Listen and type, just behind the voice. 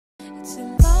It's a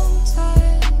long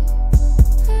time.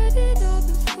 Heard it all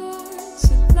before.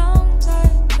 It's a long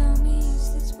time. Tell me,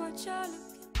 is this what you're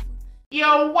looking for?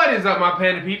 Yo, what is up, my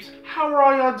panda peeps? How are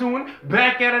all y'all doing?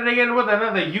 Back at it again with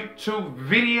another YouTube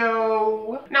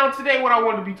video. Now today what I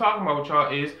want to be talking about with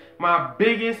y'all is my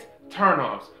biggest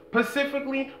turnoffs.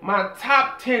 Specifically, my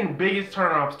top 10 biggest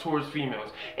turnoffs towards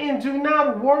females. And do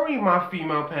not worry, my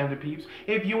female panda peeps.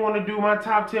 If you want to do my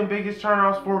top 10 biggest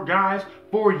turnoffs for guys,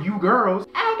 for you girls,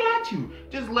 I got you.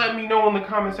 Just let me know in the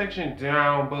comment section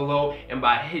down below and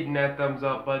by hitting that thumbs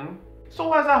up button.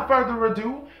 So as I further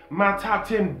ado, my top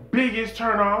 10 biggest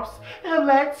turnoffs, and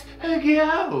let's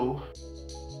go.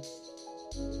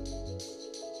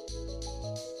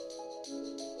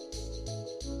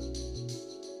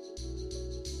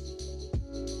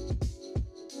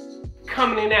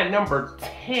 Coming in at number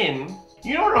 10,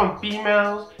 you know them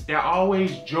females that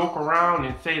always joke around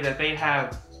and say that they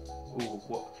have,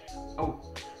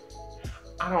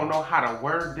 I don't know how to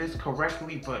word this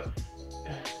correctly, but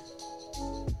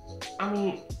I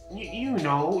mean, you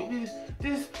know,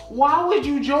 this, why would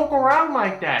you joke around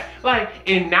like that? Like,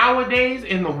 in nowadays,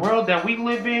 in the world that we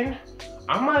live in,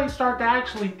 I might start to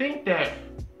actually think that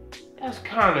that's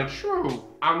kind of true.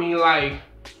 I mean, like,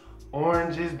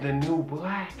 orange is the new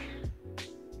black.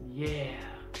 Yeah.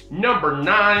 Number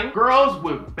 9, girls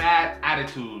with bad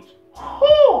attitudes.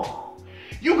 Whew.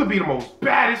 You could be the most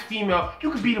baddest female.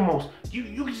 You could be the most,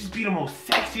 you could just be the most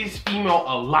sexiest female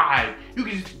alive. You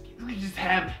could just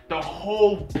have the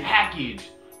whole package.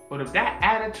 But if that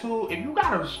attitude, if you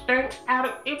got a stink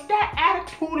if that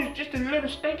attitude is just a little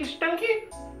stinky,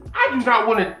 I do not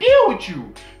want to deal with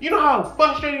you. You know how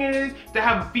frustrating it is to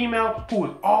have a female who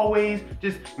is always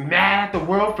just mad at the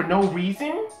world for no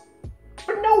reason?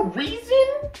 For no reason?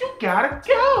 You gotta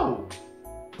go.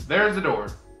 There's the door.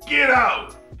 Get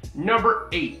out. Number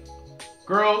 8,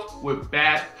 girls with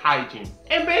bad hygiene.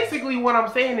 And basically what I'm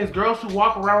saying is girls who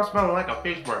walk around smelling like a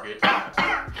fish market.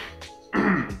 I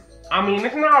mean,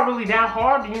 it's not really that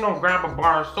hard to, you know, grab a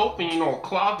bar of soap and, you know, a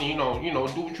cloth and, you know,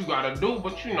 do what you gotta do.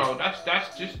 But, you know, that's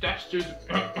just.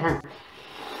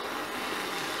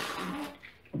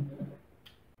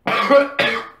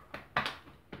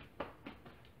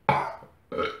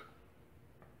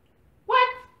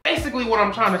 Basically what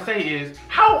I'm trying to say is,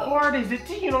 how hard is it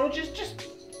to, you know, just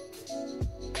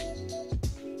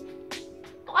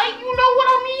like, you know what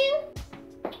I mean?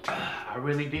 I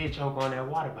really did choke on that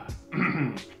water bottle.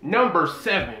 Number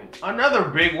 7, another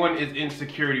big one is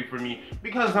insecurity for me.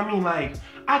 Because I mean, like,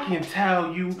 I can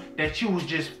tell you that you was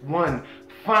just one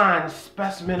fine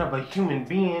specimen of a human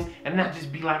being and not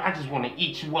just be like, I just want to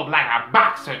eat you up like a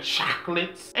box of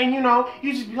chocolates. And you know,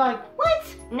 you just be like,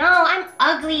 what? No, I'm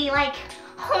ugly, like,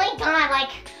 oh my god, like,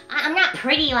 I'm not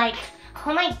pretty, like,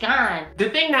 oh my god.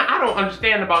 The thing that I don't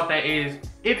understand about that is,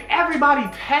 if everybody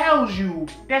tells you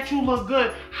that you look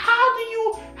good, how do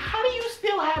you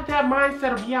still have that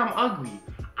mindset of, yeah, I'm ugly?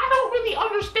 I don't really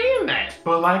understand that.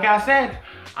 But like I said,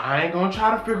 I ain't gonna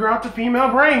try to figure out the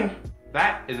female brain.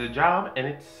 That is a job in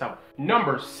itself.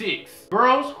 Number 6,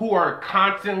 girls who are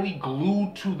constantly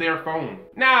glued to their phone.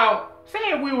 Now,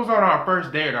 say if we was on our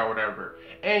first date or whatever,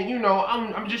 and you know,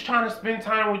 I'm just trying to spend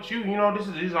time with you. You know, this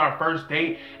is our first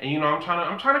date, and you know,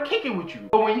 I'm trying to kick it with you.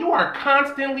 But when you are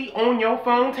constantly on your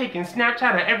phone taking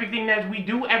Snapchat of everything that we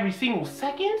do every single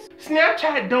second,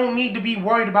 Snapchat don't need to be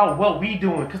worried about what we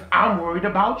doing, cause I'm worried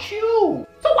about you.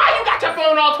 So why you got your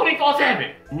phone all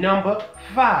 24/7? Number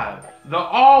 5, the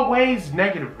always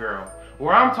negative girl.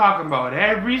 Where I'm talking about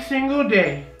every single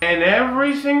day, and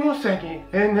every single second,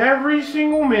 and every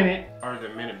single minute, or is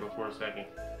it minute before second?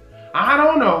 I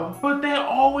don't know, but they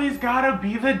always gotta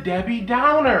be the Debbie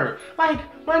Downer. Like,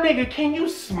 my nigga, can you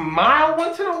smile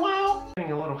once in a while? It's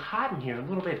getting a little hot in here, a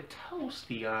little bit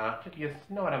toasty, if you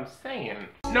know what I'm saying.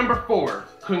 Number 4,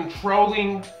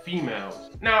 controlling females.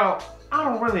 Now, I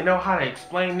don't really know how to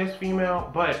explain this female,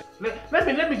 but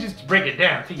let me just break it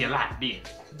down to you like this.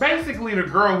 Basically, the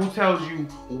girl who tells you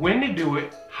when to do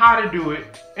it, how to do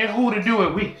it, and who to do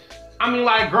it with. I mean,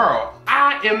 like, girl,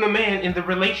 I am the man in the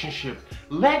relationship.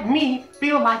 Let me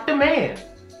feel like the man.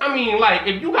 I mean, like,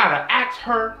 if you gotta ask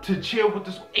her to chill with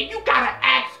this, if you gotta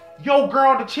ask your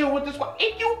girl to chill with this one,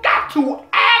 if you got to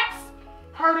ask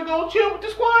her to go chill with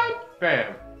this one,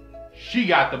 fam, she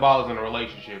got the balls in a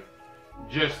relationship.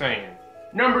 Just saying.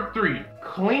 Number 3,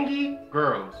 clingy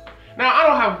girls. Now, I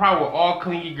don't have a problem with all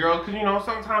clingy girls, because, you know,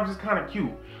 sometimes it's kind of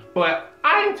cute. But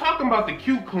I ain't talking about the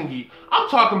cute clingy. I'm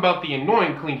talking about the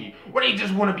annoying clingy, where they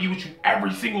just want to be with you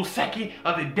every single second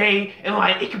of the day, and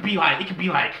like it could be like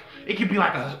It could be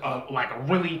like a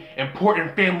really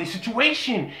important family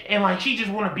situation, and like she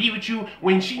just want to be with you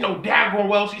when she know dad going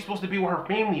well. She's supposed to be with her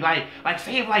family. Like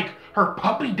say if like her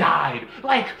puppy died,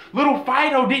 like little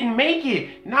Fido didn't make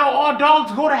it. Now all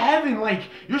dogs go to heaven. Like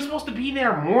you're supposed to be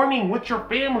there mourning with your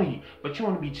family, but you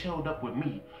want to be chilled up with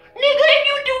me. Nigga, if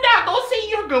you do not go say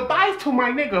your goodbyes to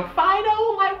my nigga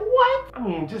Fido, like what? I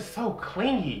mean, just so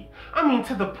clingy. I mean,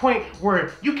 to the point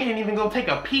where you can't even go take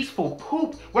a peaceful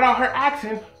poop without her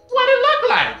asking what it look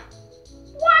like.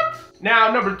 What? Now,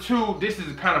 number 2, this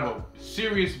is kind of a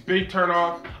serious big turn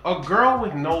off. A girl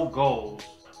with no goals.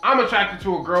 I'm attracted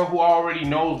to a girl who already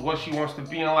knows what she wants to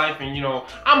be in life, and you know,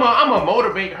 I'ma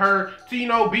motivate her to, you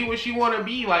know, be what she wanna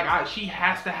be. Like she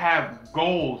has to have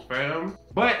goals, fam.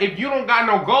 But if you don't got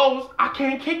no goals, I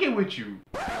can't kick it with you.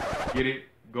 Get it?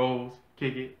 Goals,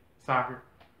 kick it, soccer.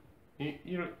 You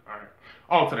know, all right.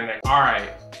 On to the next. All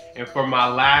right, and for my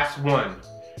last one.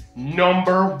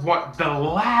 Number 1, the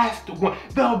last one,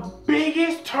 the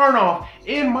biggest turnoff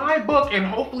in my book, and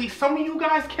hopefully some of you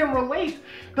guys can relate.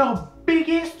 The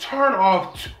biggest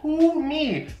turnoff to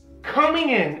me, coming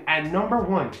in at number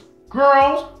 1,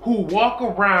 girls who walk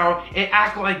around and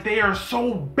act like they are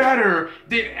so better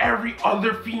than every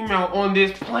other female on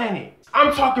this planet.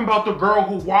 I'm talking about the girl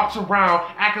who walks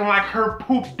around acting like her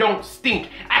poop don't stink,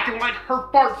 acting like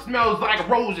her fart smells like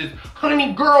roses.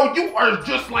 Honey girl, you are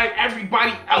just like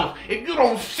everybody else. If you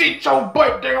don't sit your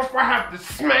butt down before I have to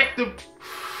smack the...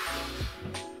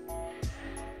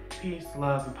 Peace,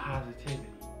 love, and positivity.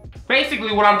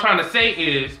 Basically what I'm trying to say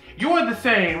is, you are the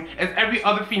same as every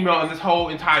other female in this whole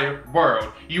entire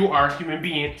world. You are a human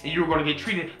being, and you're gonna get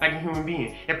treated like a human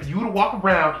being. And for you to walk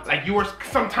around like you were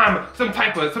some type of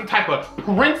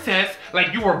princess,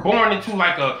 like you were born into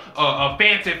like a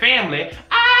fancy family,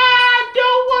 I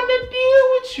don't wanna deal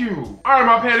with you. Alright,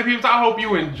 my petty peeps, I hope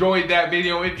you enjoyed that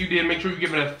video. If you did, make sure you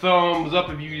give it a thumbs up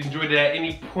if you enjoyed it at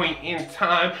any point in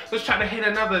time. Let's try to hit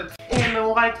another 10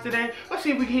 likes today. Let's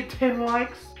see if we can hit 10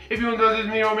 likes. If you enjoyed this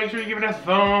video, make sure you give it a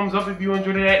thumbs up if you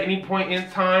enjoyed it at any point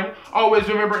in time. Always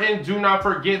remember and do not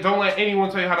forget, don't let anyone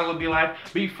tell you how to live your life.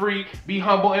 Be free, be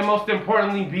humble, and most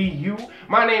importantly, be you.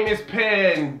 My name is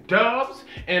Pandubs,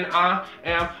 and I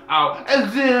am out.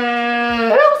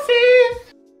 Deuces!